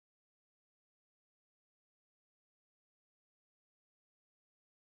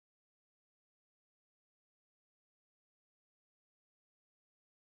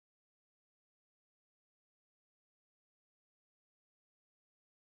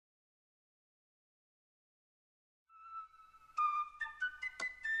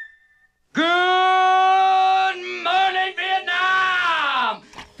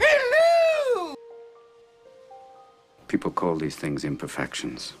People call these things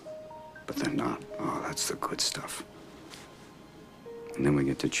imperfections, but they're not. Oh, that's the good stuff. And then we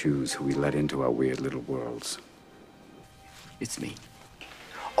get to choose who we let into our weird little worlds. It's me.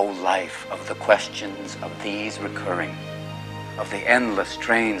 O life of the questions of these recurring, of the endless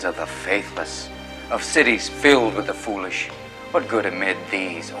trains of the faithless, of cities filled with the foolish, what good amid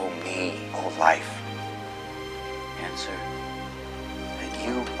these, O me, O life? Answer, that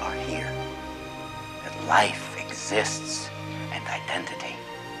you are here, that life exists and identity,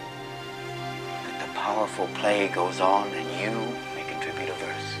 that the powerful play goes on and you may contribute a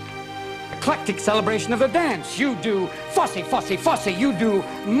verse. Eclectic celebration of the dance. You do fussy, fussy, fussy. You do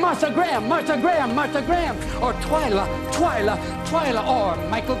Martha Graham, Martha Graham, Martha Graham. Or Twyla, Twyla, Twyla. Or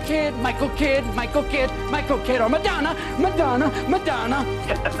Michael Kidd, Michael Kidd, Michael Kidd, Michael Kidd. Or Madonna, Madonna, Madonna.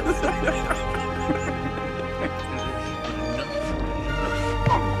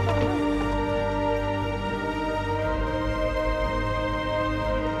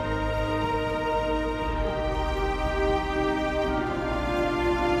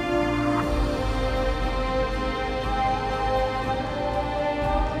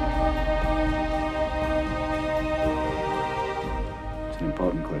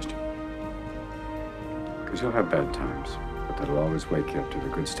 Important question. Because you'll have bad times, but that'll always wake you up to the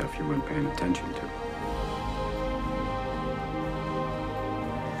good stuff you weren't paying attention to.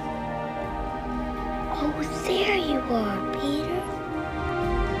 Oh, there you are, Peter.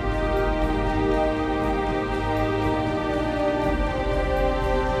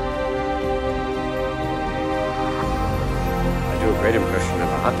 I do a great impression of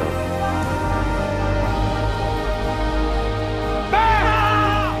a hot dog.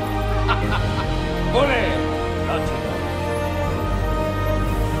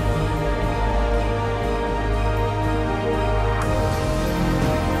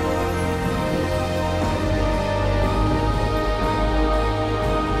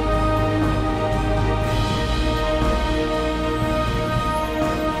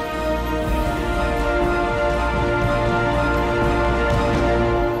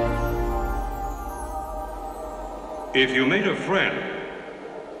 If you made a friend,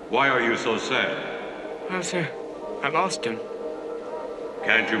 why are you so sad? Oh, sir, I lost him.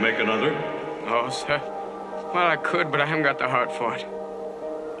 Can't you make another? Oh, sir. Well, I could, but I haven't got the heart for it.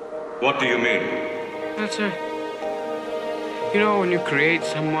 What do you mean? Well, sir, you know, when you create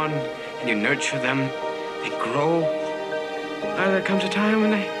someone and you nurture them, they grow. Well, there comes a time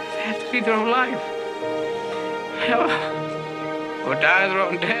when they have to lead their own life. Hell, or die their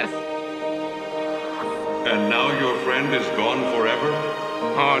own death. And now your friend is gone forever?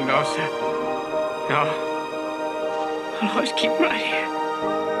 Oh, no, sir. No. I'll always keep him right here.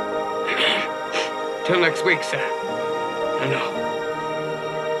 Till next week, sir. No.